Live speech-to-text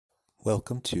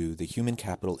Welcome to the Human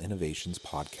Capital Innovations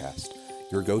Podcast,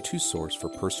 your go-to source for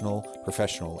personal,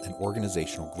 professional, and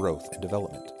organizational growth and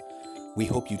development. We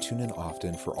hope you tune in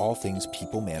often for all things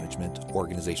people management,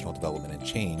 organizational development and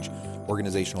change,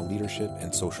 organizational leadership,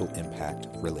 and social impact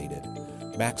related.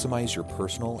 Maximize your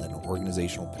personal and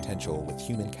organizational potential with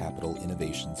Human Capital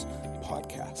Innovations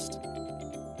Podcast.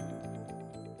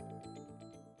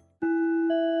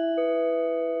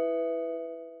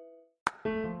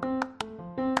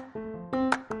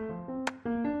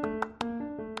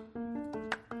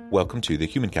 Welcome to the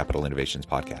Human Capital Innovations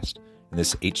Podcast. In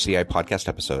this HCI podcast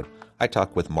episode, I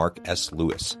talk with Mark S.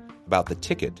 Lewis about the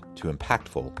ticket to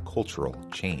impactful cultural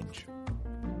change.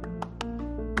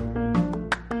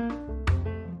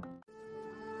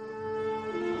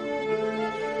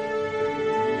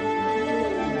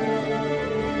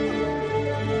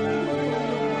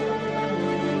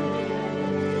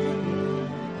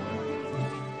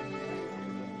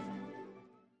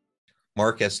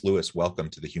 Mark S. Lewis,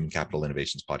 welcome to the Human Capital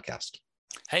Innovations Podcast.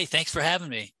 Hey, thanks for having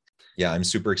me. Yeah, I'm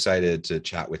super excited to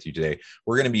chat with you today.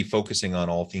 We're going to be focusing on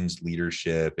all things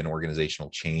leadership and organizational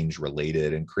change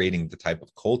related and creating the type of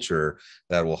culture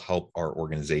that will help our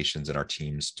organizations and our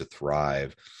teams to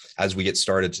thrive. As we get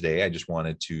started today, I just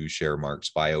wanted to share Mark's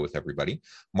bio with everybody.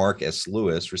 Mark S.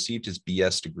 Lewis received his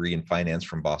BS degree in finance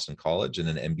from Boston College and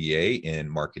an MBA in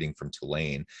marketing from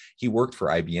Tulane. He worked for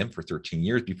IBM for 13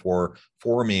 years before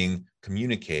forming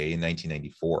Communique in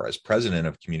 1994. As president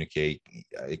of Communique,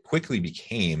 it quickly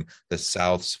became the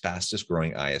South's fastest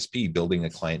growing ISP, building a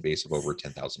client base of over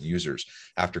 10,000 users.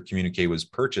 After Communique was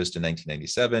purchased in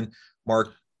 1997,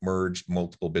 Mark merged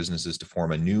multiple businesses to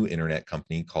form a new internet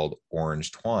company called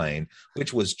Orange Twine,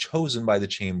 which was chosen by the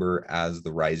Chamber as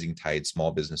the Rising Tide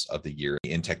Small Business of the Year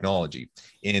in technology.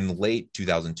 In late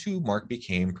 2002, Mark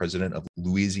became president of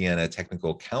Louisiana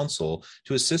Technical Council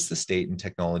to assist the state in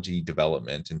technology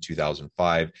development. In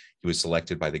 2005, he was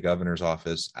selected by the governor's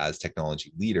office as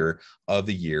technology leader of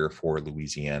the year for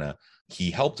Louisiana. He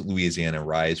helped Louisiana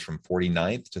rise from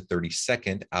 49th to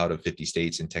 32nd out of 50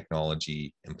 states in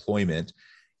technology employment.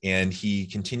 And he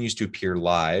continues to appear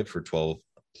live for 12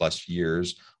 plus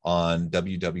years on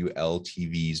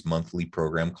WWL-TV's monthly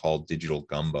program called Digital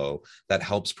Gumbo that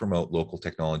helps promote local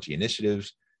technology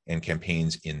initiatives and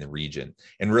campaigns in the region.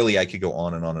 And really, I could go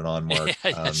on and on and on, Mark.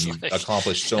 You've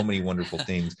accomplished so many wonderful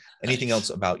things. Anything else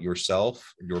about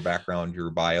yourself, your background, your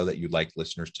bio that you'd like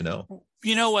listeners to know?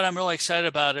 You know what I'm really excited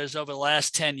about is over the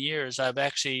last 10 years, I've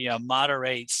actually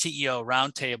moderate CEO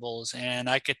roundtables, and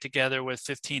I get together with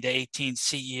 15 to 18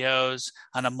 CEOs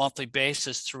on a monthly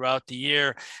basis throughout the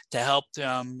year to help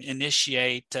them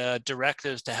initiate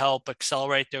directives to help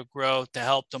accelerate their growth, to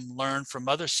help them learn from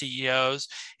other CEOs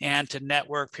and to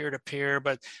network peer-to-peer.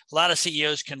 But a lot of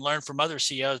CEOs can learn from other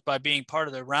CEOs by being part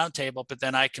of the roundtable, but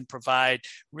then I can provide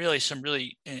really some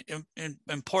really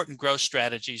important growth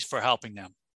strategies for helping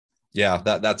them. Yeah,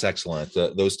 that's excellent.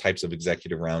 Those types of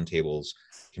executive roundtables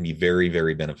can be very,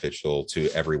 very beneficial to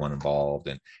everyone involved.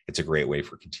 And it's a great way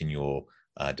for continual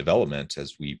development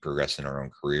as we progress in our own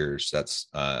careers. That's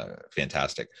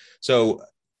fantastic. So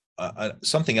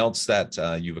something else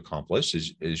that you've accomplished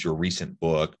is your recent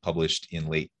book published in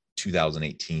late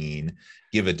 2018,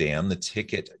 Give a Damn, the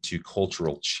Ticket to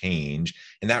Cultural Change.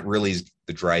 And that really is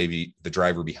the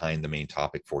driver behind the main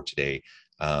topic for today.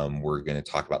 We're going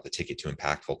to talk about the ticket to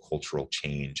impactful cultural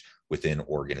change within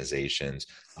organizations.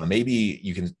 Maybe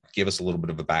you can give us a little bit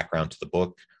of a background to the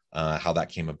book, how that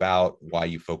came about, why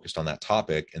you focused on that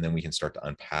topic, and then we can start to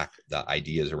unpack the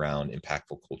ideas around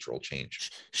impactful cultural change.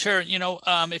 Sure.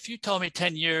 If you told me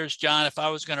 10 years, John, if I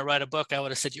was going to write a book, I would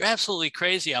have said, you're absolutely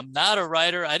crazy. I'm not a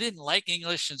writer. I didn't like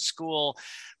English in school.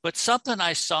 But something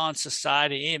I saw in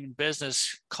society, even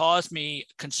business, caused me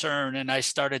concern. And I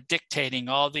started dictating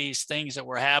all these things that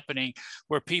were happening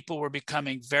where people were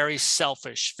becoming very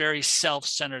selfish, very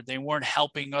self-centered. They weren't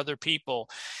helping other people.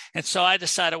 And so I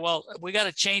decided, well, we got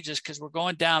to change this because we're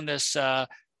going down this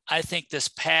I think this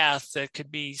path that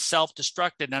could be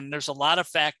self-destructed. And there's a lot of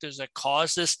factors that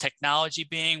cause this, technology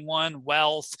being one,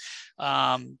 wealth,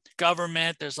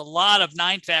 government. There's a lot of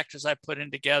 9 factors I put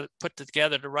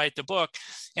together to write the book.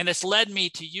 And it's led me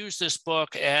to use this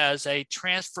book as a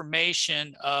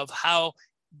transformation of how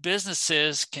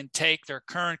businesses can take their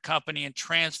current company and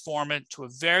transform it to a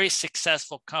very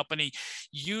successful company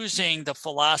using the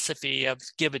philosophy of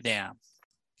give a damn.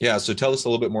 Yeah. So tell us a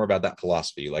little bit more about that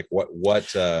philosophy. Like what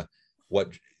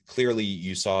clearly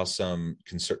you saw some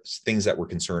things that were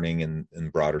concerning in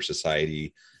broader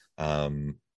society.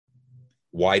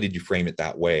 Why did you frame it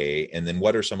that way? And then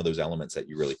what are some of those elements that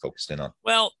you really focused in on?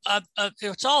 Well,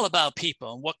 it's all about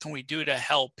people and what can we do to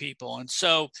help people. And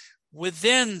so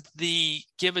within the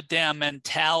give a damn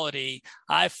mentality,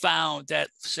 I found that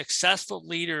successful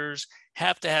leaders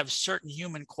have to have certain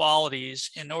human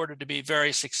qualities in order to be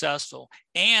very successful,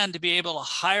 and to be able to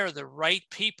hire the right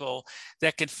people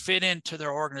that can fit into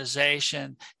their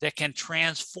organization, that can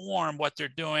transform what they're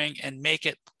doing and make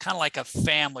it kind of like a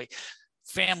family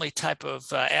type of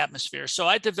atmosphere. So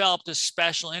I developed a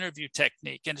special interview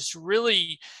technique, and it's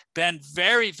really been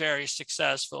very, very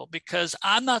successful, because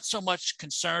I'm not so much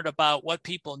concerned about what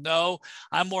people know.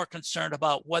 I'm more concerned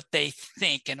about what they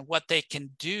think and what they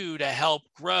can do to help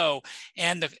grow,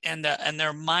 and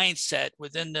their mindset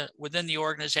within the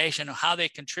organization, and how they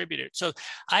contributed. So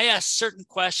I ask certain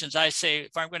questions. I say,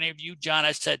 if I'm going to interview John,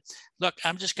 I said, look,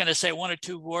 I'm just going to say one or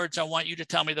two words. I want you to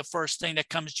tell me the first thing that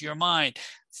comes to your mind.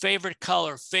 Favorite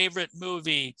color, favorite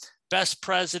movie, best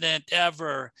president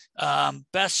ever,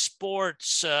 best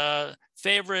sports,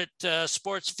 favorite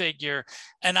sports figure.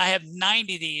 And I have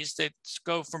 90 of these that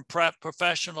go from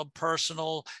professional,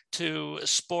 personal to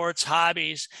sports,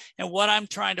 hobbies. And what I'm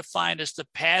trying to find is the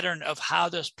pattern of how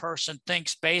this person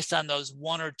thinks based on those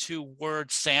one or two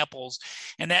word samples.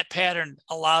 And that pattern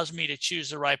allows me to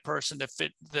choose the right person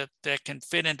that can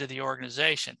fit into the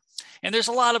organization. And there's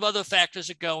a lot of other factors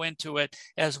that go into it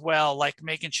as well, like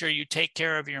making sure you take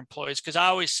care of your employees. Because I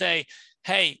always say,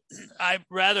 hey, I'd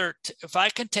rather, if I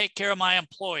can take care of my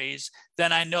employees,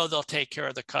 then I know they'll take care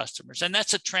of the customers. And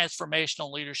that's a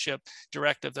transformational leadership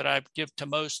directive that I give to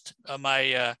most of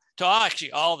my, to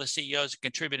actually all the CEOs that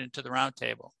contributed to the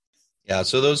roundtable. Yeah,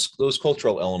 so those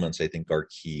cultural elements I think are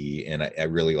key, and I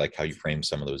really like how you frame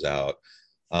some of those out.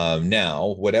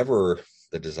 Now, whatever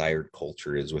the desired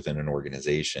culture is within an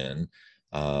organization,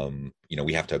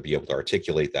 we have to be able to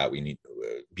articulate that. We need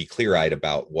to be clear-eyed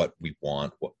about what we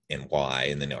want and why,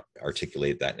 and then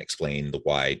articulate that and explain the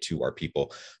why to our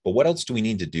people. But what else do we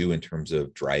need to do in terms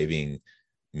of driving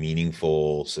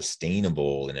meaningful,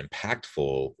 sustainable, and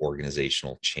impactful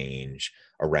organizational change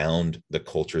around the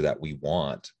culture that we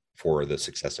want for the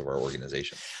success of our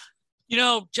organization?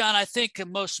 John, I think the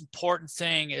most important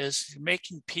thing is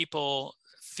making people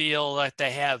feel like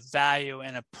they have value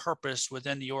and a purpose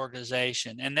within the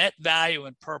organization. And that value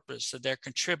and purpose that they're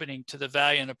contributing to the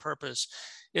value and the purpose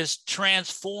is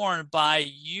transformed by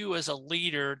you as a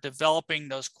leader developing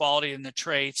those qualities and the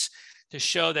traits to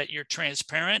show that you're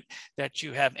transparent, that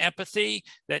you have empathy,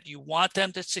 that you want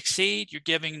them to succeed. You're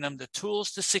giving them the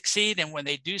tools to succeed. And when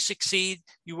they do succeed,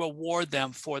 you reward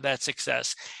them for that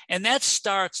success. And that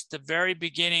starts the very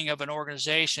beginning of an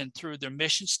organization through their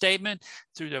mission statement,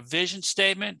 through their vision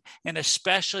statement, and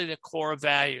especially the core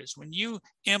values. When you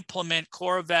implement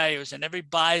core values and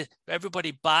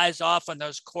everybody buys off on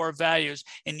those core values,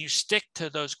 and you stick to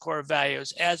those core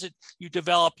values you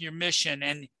develop your mission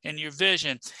and your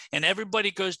vision, and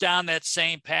everybody goes down that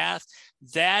same path,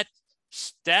 that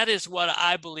is what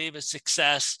I believe is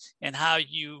success, and how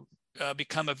you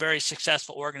become a very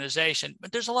successful organization.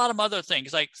 But there's a lot of other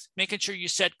things, like making sure you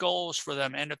set goals for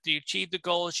them, and if you achieve the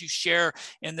goals, you share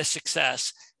in the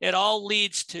success. It all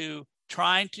leads to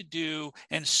trying to do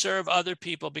and serve other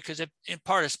people, because in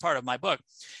part, it's part of my book.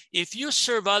 If you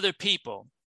serve other people,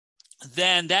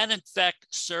 then that in fact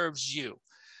serves you.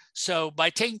 So by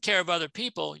taking care of other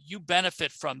people, you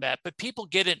benefit from that. But people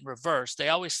get it in reverse. They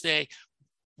always say,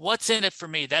 what's in it for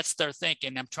me? That's their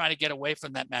thinking. I'm trying to get away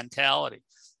from that mentality.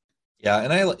 Yeah,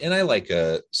 and I like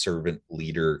a servant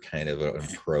leader kind of an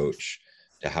approach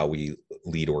to how we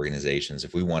lead organizations.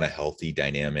 If we want a healthy,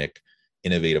 dynamic,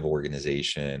 innovative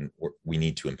organization, we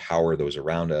need to empower those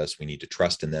around us. We need to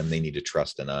trust in them. They need to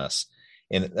trust in us.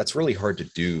 And that's really hard to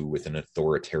do with an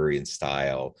authoritarian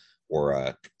style or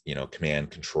a command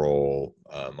control,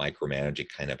 micromanaging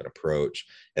kind of an approach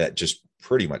that just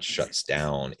pretty much shuts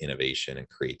down innovation and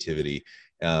creativity.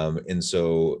 And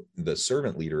so the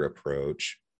servant leader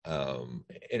approach,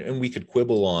 and we could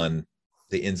quibble on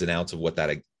the ins and outs of what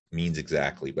that means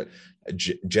exactly, but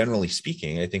generally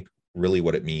speaking, I think really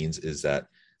what it means is that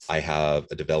I have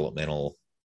a developmental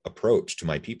approach to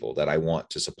my people, that I want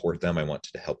to support them, I want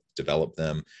to help develop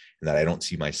them, and that I don't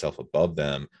see myself above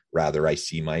them. Rather, I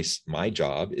see my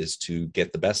job is to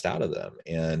get the best out of them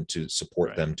and to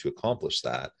support them to accomplish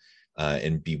that,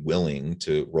 and be willing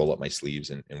to roll up my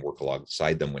sleeves and work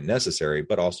alongside them when necessary,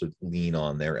 but also lean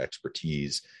on their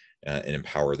expertise and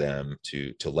empower them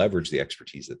to leverage the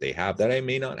expertise that they have that I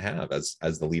may not have as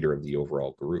the leader of the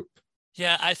overall group.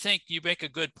 Yeah, I think you make a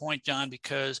good point, John,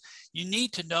 because you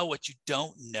need to know what you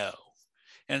don't know.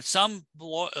 And some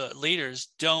leaders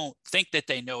don't think that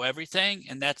they know everything.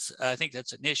 And I think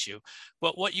that's an issue.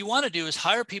 But what you want to do is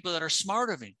hire people that are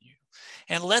smarter than you.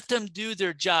 and let them do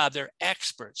their job. They're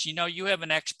experts. You have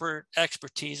an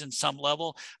expertise in some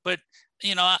level, but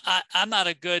I'm not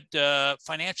a good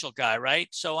financial guy, right?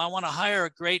 So I want to hire a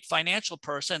great financial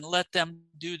person, let them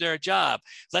do their job.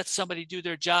 Let somebody do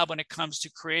their job when it comes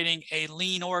to creating a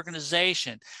lean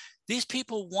organization. These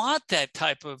people want that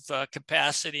type of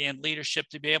capacity and leadership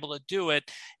to be able to do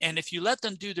it. And if you let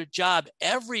them do their job,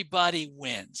 everybody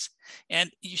wins. And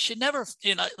you should never,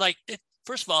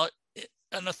 first of all,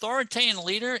 an authoritarian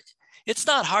leader, it's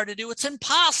not hard to do. It's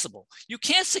impossible. You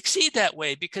can't succeed that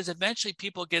way because eventually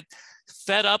people get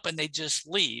fed up and they just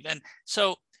leave. And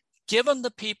so give them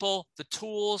the people, the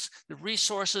tools, the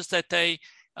resources that they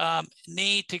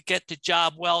need to get the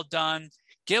job well done.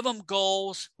 Give them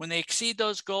goals. When they exceed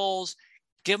those goals,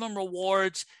 give them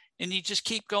rewards, and you just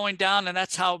keep going down, and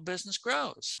that's how business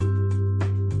grows.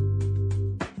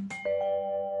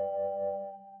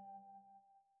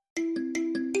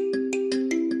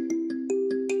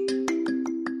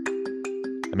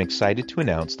 I'm excited to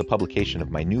announce the publication of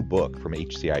my new book from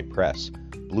HCI Press,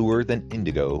 Bluer Than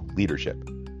Indigo Leadership: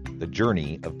 The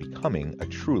Journey of Becoming a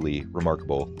Truly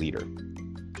Remarkable Leader.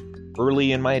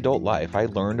 Early in my adult life, I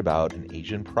learned about an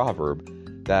Asian proverb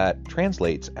that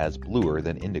translates as bluer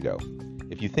than indigo.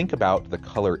 If you think about the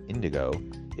color indigo,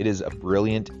 it is a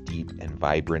brilliant, deep, and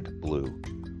vibrant blue,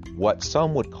 what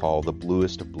some would call the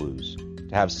bluest of blues.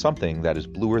 To have something that is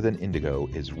bluer than indigo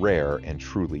is rare and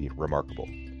truly remarkable.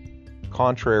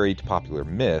 Contrary to popular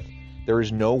myth, there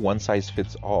is no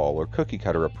one-size-fits-all or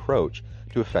cookie-cutter approach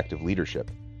to effective leadership.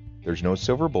 There's no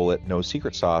silver bullet, no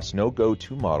secret sauce, no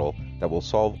go-to model that will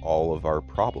solve all of our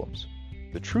problems.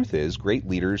 The truth is, great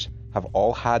leaders have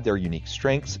all had their unique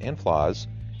strengths and flaws,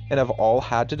 and have all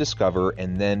had to discover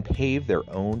and then pave their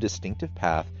own distinctive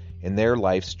path in their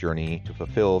life's journey to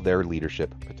fulfill their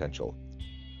leadership potential.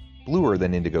 Bluer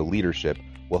Than Indigo Leadership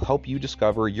will help you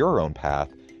discover your own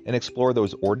path and explore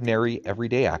those ordinary,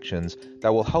 everyday actions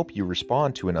that will help you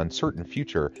respond to an uncertain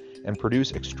future and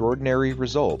produce extraordinary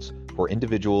results for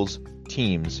individuals,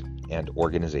 teams, and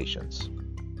organizations.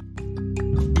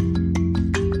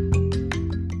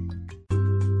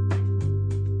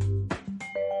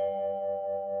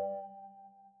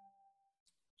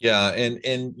 Yeah,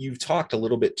 and you've talked a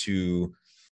little bit to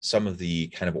some of the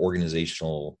kind of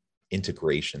organizational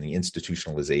integration, the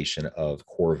institutionalization of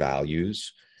core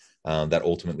values that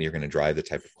ultimately are going to drive the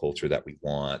type of culture that we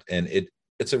want. And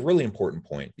it's a really important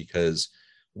point, because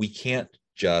we can't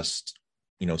just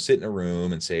sit in a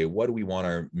room and say, what do we want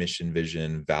our mission,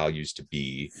 vision, values to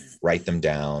be, write them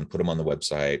down, put them on the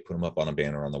website, put them up on a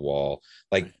banner on the wall.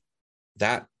 Like,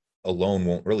 that alone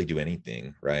won't really do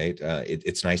anything, right?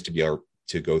 It's nice to be able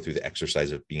to go through the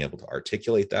exercise of being able to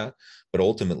articulate that, but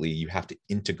ultimately you have to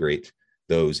integrate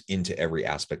those into every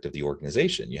aspect of the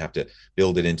organization. You have to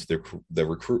build it into the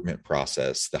recruitment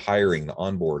process, the hiring, the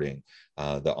onboarding,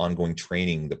 the ongoing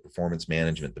training, the performance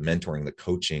management, the mentoring, the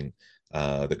coaching,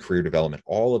 the career development.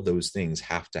 All of those things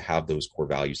have to have those core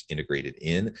values integrated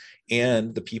in,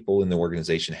 and the people in the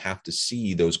organization have to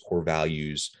see those core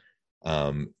values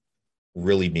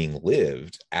really being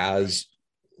lived as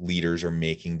leaders are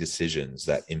making decisions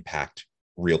that impact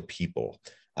real people.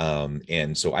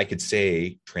 And so I could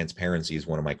say transparency is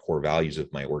one of my core values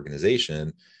of my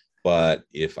organization, but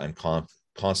if I'm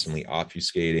constantly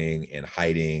obfuscating and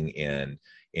hiding and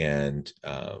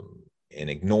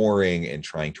ignoring and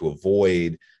trying to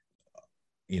avoid,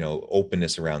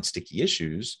 openness around sticky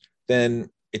issues, then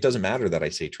it doesn't matter that I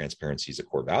say transparency is a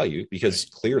core value, because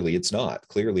clearly it's not.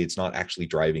 Clearly it's not actually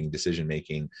driving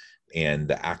decision-making and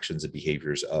the actions and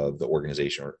behaviors of the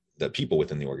organization or the people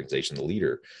within the organization, the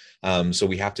leader. So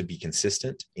we have to be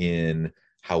consistent in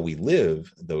how we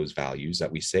live those values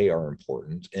that we say are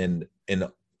important. And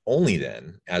only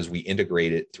then, as we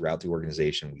integrate it throughout the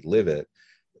organization, we live it,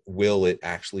 will it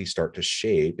actually start to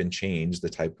shape and change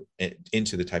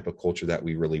into the type of culture that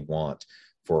we really want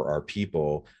for our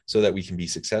people, so that we can be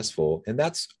successful. And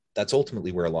that's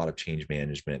ultimately where a lot of change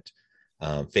management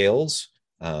fails.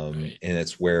 And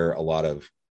it's where a lot of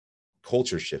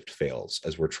culture shift fails,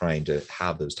 as we're trying to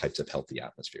have those types of healthy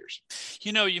atmospheres.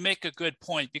 You make a good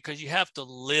point, because you have to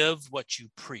live what you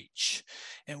preach.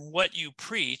 And what you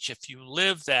preach, if you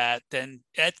live that, then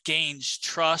that gains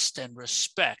trust and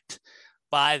respect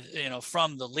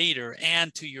from the leader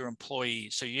and to your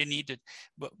employees. So you need to,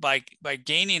 by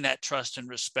gaining that trust and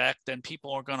respect, then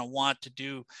people are going to want to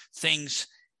do things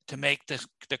to make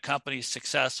the company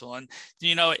successful. And,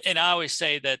 and I always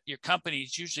say that your company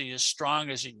is usually as strong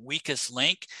as your weakest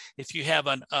link. If you have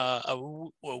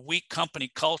a weak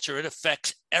company culture, it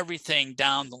affects everything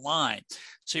down the line.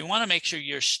 So you want to make sure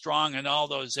you're strong in all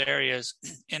those areas,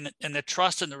 and the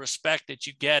trust and the respect that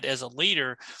you get as a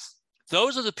leader.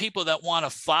 Those are the people that want to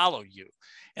follow you.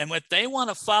 And when they want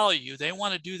to follow you, they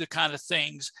want to do the kind of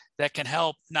things that can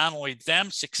help not only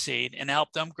them succeed and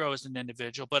help them grow as an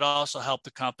individual, but also help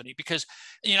the company. Because,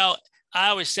 I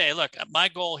always say, look, my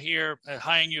goal here at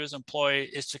hiring you as an employee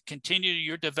is to continue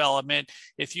your development.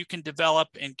 If you can develop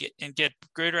and get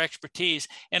greater expertise,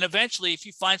 and eventually, if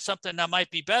you find something that might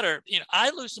be better, I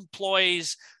lose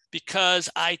employees because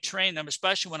I trained them,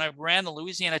 especially when I ran the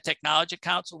Louisiana Technology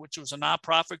Council, which was a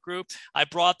nonprofit group. I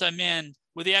brought them in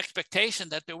with the expectation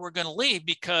that they were going to leave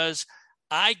because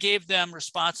I gave them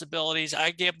responsibilities,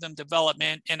 I gave them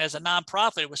development. And as a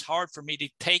nonprofit, it was hard for me to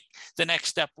take the next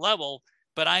step level,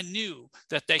 but I knew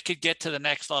that they could get to the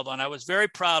next level. And I was very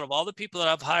proud of all the people that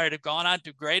I've hired have gone on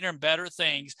to greater and better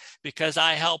things because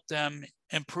I helped them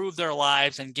improve their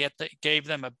lives and gave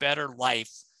them a better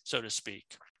life, so to speak.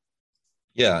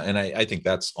 Yeah. And I think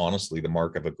that's honestly the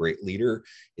mark of a great leader,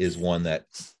 is one that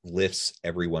lifts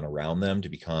everyone around them to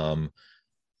become,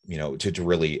 to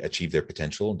really achieve their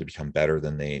potential and to become better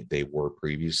than they were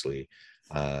previously.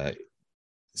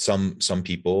 Some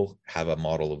people have a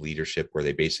model of leadership where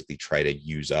they basically try to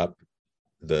use up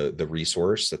the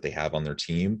resource that they have on their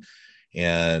team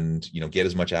and, get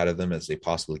as much out of them as they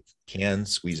possibly can,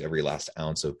 squeeze every last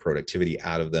ounce of productivity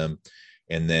out of them.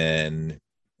 And then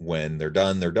when they're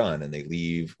done, and they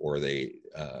leave, or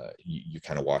you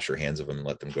kind of wash your hands of them and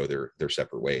let them go their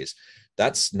separate ways.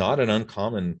 That's not an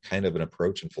uncommon kind of an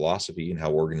approach and philosophy in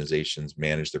how organizations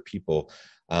manage their people.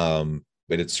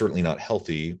 But it's certainly not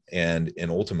healthy. And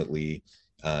ultimately,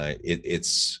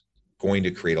 it's going to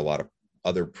create a lot of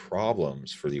other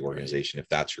problems for the organization if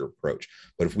that's your approach.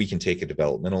 But if we can take a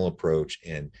developmental approach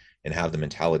and have the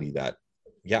mentality that,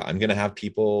 yeah, I'm going to have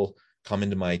people come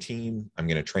into my team, I'm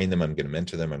going to train them, I'm going to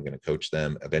mentor them, I'm going to coach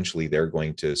them. Eventually they're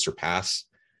going to surpass,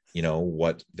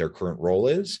 what their current role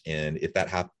is. And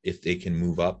if they can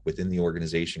move up within the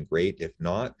organization, great. If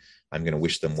not, I'm going to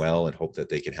wish them well and hope that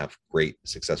they can have great,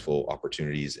 successful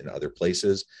opportunities in other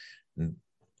places. And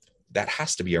that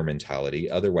has to be our mentality.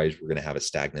 Otherwise, we're going to have a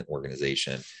stagnant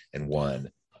organization, and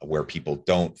one where people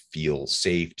don't feel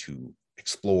safe to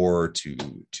explore, to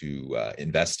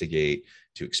investigate,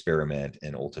 to experiment,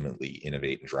 and ultimately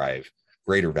innovate and drive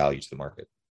greater value to the market.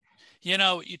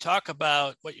 You talk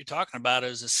about what you're talking about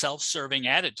is a self-serving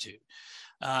attitude.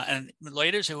 And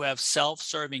leaders who have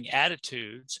self-serving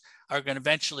attitudes are going to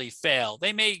eventually fail.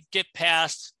 They may get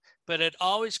past, but it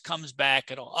always comes back.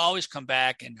 It'll always come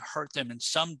back and hurt them in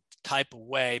some type of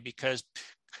way, because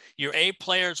your A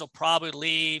players will probably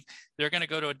leave. They're going to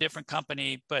go to a different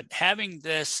company. But having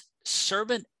this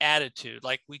servant attitude,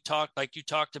 like you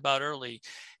talked about early,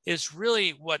 is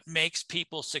really what makes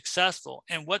people successful.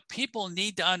 And what people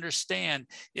need to understand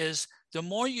is the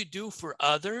more you do for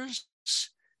others,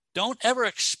 don't ever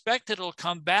expect it'll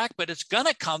come back, but it's going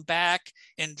to come back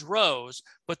in droves.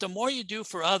 But the more you do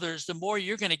for others, the more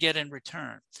you're going to get in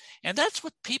return. And that's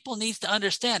what people need to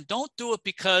understand. Don't do it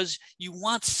because you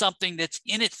want something that's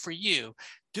in it for you.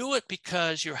 Do it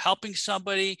because you're helping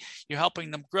somebody, you're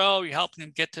helping them grow, you're helping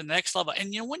them get to the next level.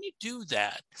 And when you do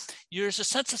that, there's a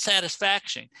sense of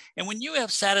satisfaction. And when you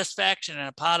have satisfaction and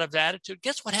a positive attitude,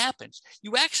 guess what happens?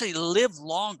 You actually live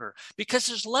longer because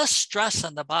there's less stress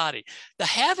on the body. The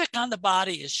havoc on the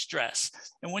body is stress.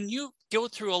 And when you go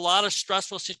through a lot of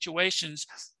stressful situations,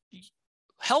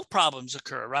 health problems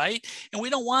occur, right? And we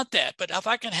don't want that. But if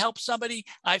I can help somebody,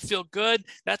 I feel good.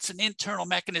 That's an internal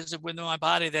mechanism within my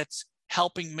body that's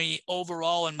helping me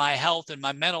overall in my health and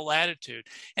my mental attitude.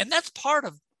 And that's part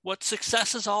of what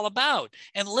success is all about.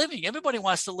 And living, everybody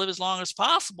wants to live as long as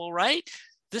possible, right?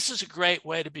 This is a great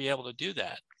way to be able to do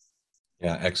that.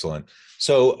 Yeah, excellent.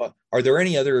 So are there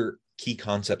any other key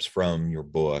concepts from your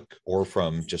book or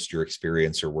from just your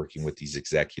experience or working with these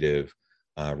executive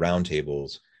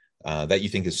roundtables that you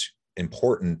think is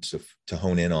important to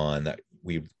hone in on that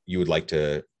you would like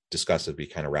to discuss as we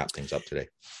kind of wrap things up today?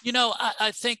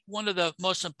 I think one of the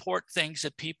most important things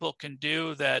that people can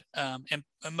do that, and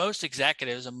most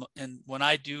executives, and when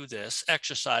I do this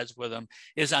exercise with them,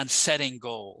 is on setting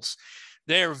goals.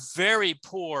 They're very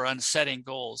poor on setting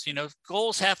goals.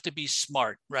 Goals have to be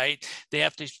smart, right? They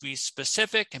have to be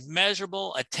specific and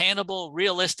measurable, attainable,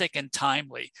 realistic, and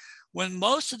timely. When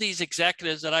most of these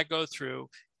executives that I go through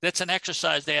That's an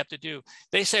exercise they have to do.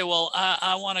 They say, well,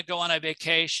 I want to go on a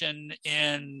vacation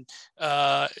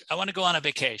I want to go on a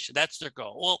vacation. That's their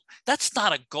goal. Well, that's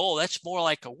not a goal. That's more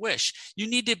like a wish. You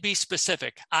need to be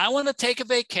specific. I want to take a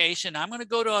vacation. I'm going to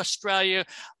go to Australia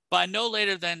by no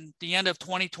later than the end of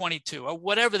 2022 or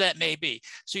whatever that may be.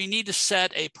 So you need to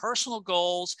set a personal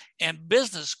goals and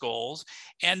business goals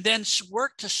and then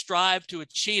work to strive to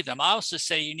achieve them. I also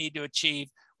say you need to achieve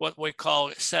what we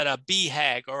call set a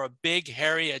BHAG, or a big,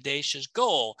 hairy, audacious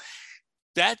goal.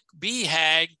 That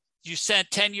BHAG you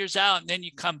set 10 years out, and then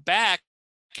you come back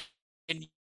and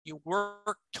you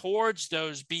work towards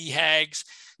those BHAGs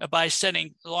by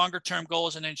setting longer term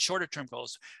goals and then shorter term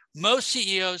goals. Most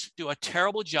CEOs do a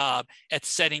terrible job at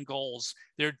setting goals.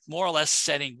 They're more or less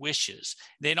setting wishes.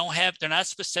 They're not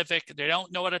specific. They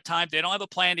don't know at a time. They don't have a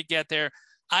plan to get there.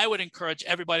 I would encourage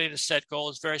everybody to set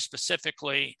goals very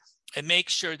specifically and make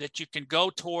sure that you can go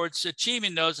towards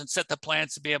achieving those and set the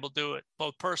plans to be able to do it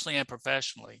both personally and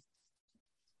professionally.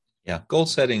 Yeah, goal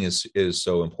setting is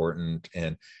so important,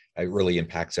 and it really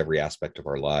impacts every aspect of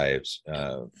our lives.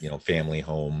 Family,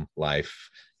 home life,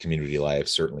 community life,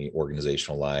 certainly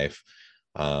organizational life,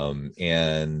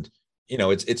 and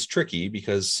it's tricky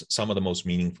because some of the most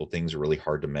meaningful things are really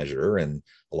hard to measure, and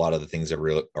a lot of the things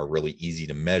that are really easy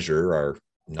to measure are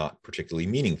not particularly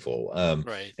meaningful.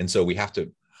 Right. And so we have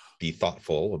to be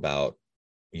thoughtful about,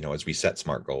 as we set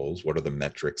SMART goals, what are the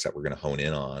metrics that we're going to hone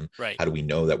in on? Right. How do we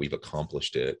know that we've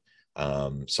accomplished it?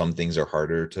 Some things are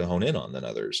harder to hone in on than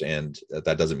others. And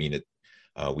that doesn't mean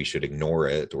we should ignore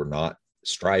it or not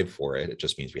strive for it. It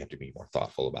just means we have to be more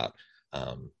thoughtful about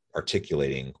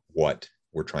articulating what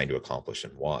we're trying to accomplish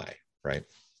and why, right?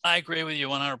 I agree with you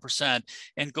 100%.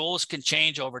 And goals can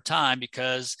change over time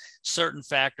because certain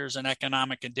factors and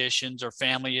economic conditions or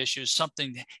family issues,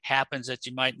 something happens that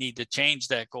you might need to change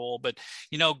that goal. But,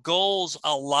 goals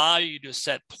allow you to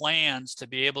set plans to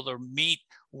be able to meet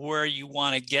where you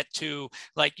want to get to.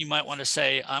 Like you might want to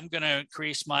say, I'm going to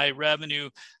increase my revenue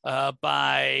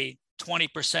by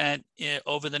 20%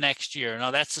 over the next year.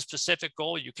 Now that's a specific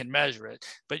goal, you can measure it,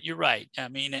 but you're right. I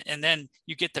mean, and then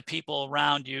you get the people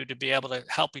around you to be able to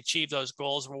help achieve those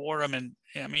goals, reward them. And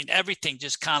I mean, everything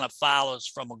just kind of follows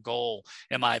from a goal,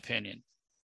 in my opinion.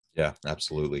 Yeah,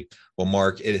 absolutely. Well,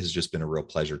 Mark, it has just been a real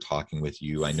pleasure talking with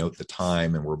you. I note the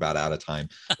time and we're about out of time,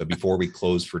 but before we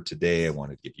close for today, I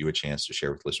wanted to give you a chance to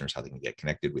share with listeners how they can get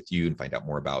connected with you and find out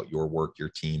more about your work, your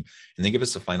team, and then give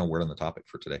us a final word on the topic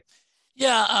for today.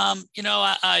 Yeah,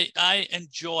 I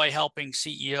enjoy helping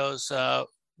CEOs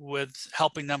with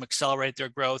helping them accelerate their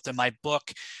growth. And my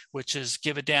book, which is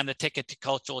Give a Damn, the Ticket to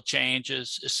Cultural Change,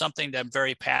 is something that I'm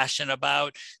very passionate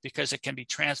about because it can be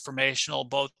transformational,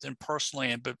 both in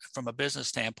personally and from a business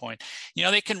standpoint.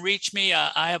 They can reach me.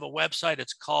 I have a website.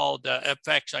 It's called, in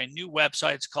fact, a new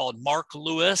website. It's called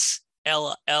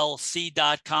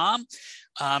marklewisllc.com.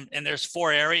 And there's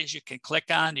 4 areas you can click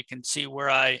on. You can see where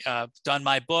I've done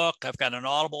my book. I've got an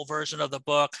audible version of the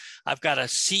book. I've got a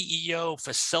CEO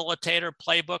facilitator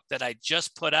playbook that I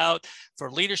just put out for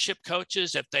leadership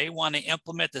coaches. If they want to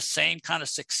implement the same kind of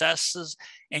successes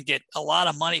and get a lot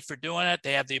of money for doing it,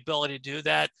 they have the ability to do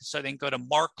that. So they can go to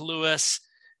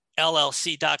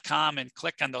marklewisllc.com and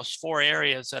click on those 4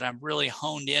 areas that I'm really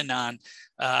honed in on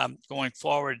going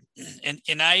forward.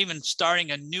 And I even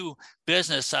starting a new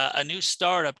business, a new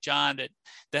startup, John,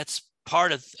 that's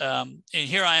part of, and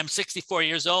here I am 64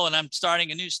 years old and I'm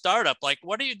starting a new startup. Like,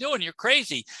 what are you doing? You're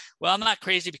crazy. Well, I'm not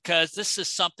crazy because this is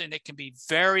something that can be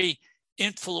very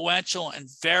influential and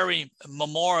very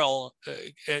memorial.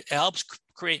 It helps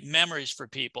create memories for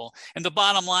people. And the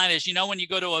bottom line is, when you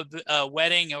go to a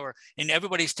wedding and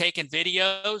everybody's taking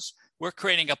videos, we're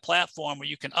creating a platform where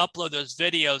you can upload those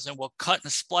videos and we'll cut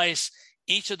and splice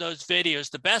each of those videos.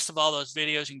 The best of all those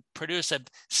videos, and produce a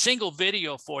single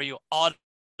video for you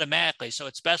automatically. So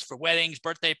it's best for weddings,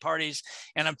 birthday parties,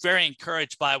 and I'm very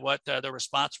encouraged by what the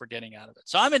response we're getting out of it.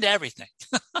 So I'm into everything.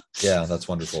 Yeah, that's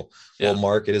wonderful. Well,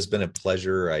 Mark, it has been a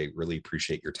pleasure. I really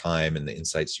appreciate your time and the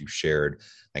insights you shared.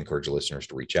 I encourage listeners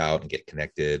to reach out and get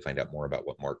connected, find out more about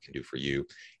what Mark can do for you.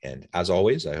 And as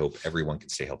always, I hope everyone can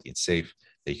stay healthy and safe,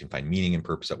 that you can find meaning and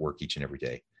purpose at work each and every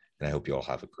day. And I hope you all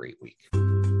have a great week.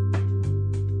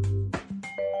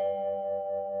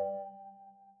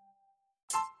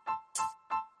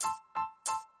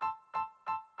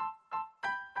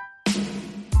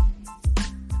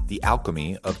 The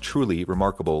alchemy of truly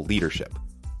remarkable leadership.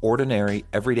 Ordinary,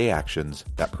 everyday actions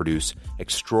that produce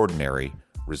extraordinary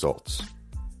results.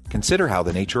 Consider how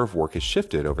the nature of work has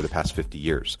shifted over the past 50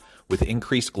 years. With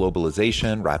increased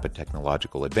globalization, rapid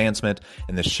technological advancement,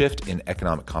 and the shift in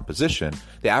economic composition,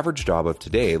 the average job of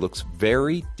today looks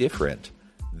very different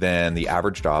than the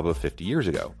average job of 50 years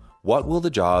ago. What will the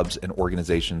jobs and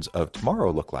organizations of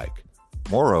tomorrow look like?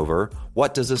 Moreover,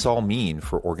 what does this all mean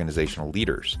for organizational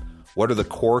leaders? What are the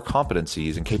core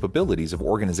competencies and capabilities of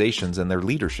organizations and their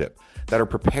leadership that are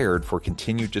prepared for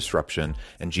continued disruption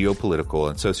and geopolitical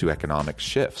and socioeconomic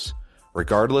shifts?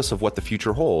 Regardless of what the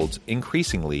future holds,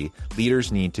 increasingly,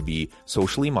 leaders need to be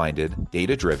socially minded,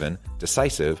 data-driven,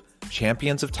 decisive,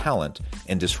 champions of talent,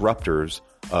 and disruptors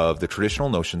of the traditional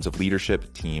notions of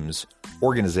leadership, teams,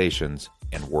 organizations,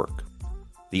 and work.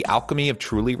 The alchemy of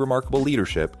truly remarkable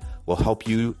leadership will help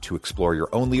you to explore your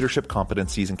own leadership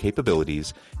competencies and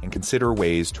capabilities and consider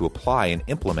ways to apply and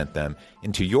implement them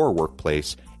into your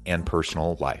workplace and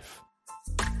personal life.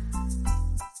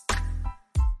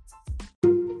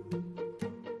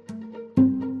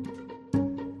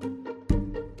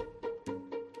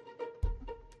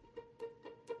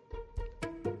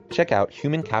 Check out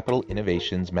Human Capital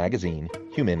Innovations magazine,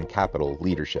 Human Capital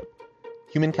Leadership.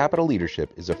 Human Capital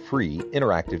Leadership is a free,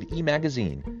 interactive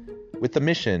e-magazine with the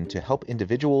mission to help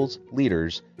individuals,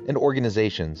 leaders, and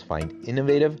organizations find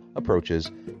innovative approaches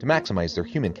to maximize their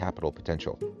human capital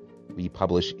potential. We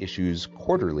publish issues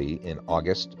quarterly in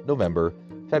August, November,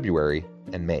 February,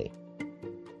 and May.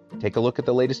 Take a look at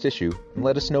the latest issue and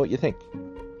let us know what you think.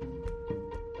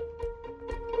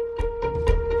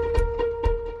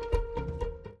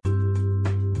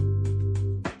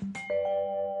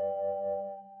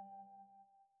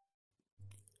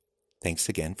 Thanks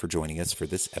again for joining us for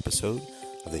this episode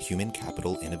of the Human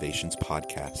Capital Innovations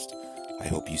Podcast. I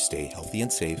hope you stay healthy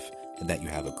and safe and that you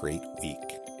have a great week.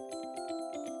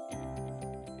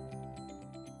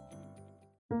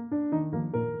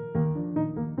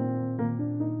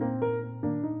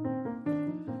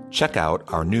 Check out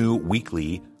our new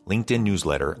weekly LinkedIn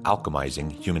newsletter,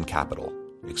 Alchemizing Human Capital,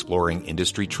 exploring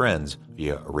industry trends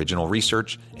via original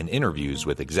research and interviews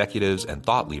with executives and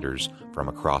thought leaders from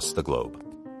across the globe.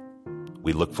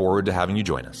 We look forward to having you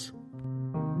join us.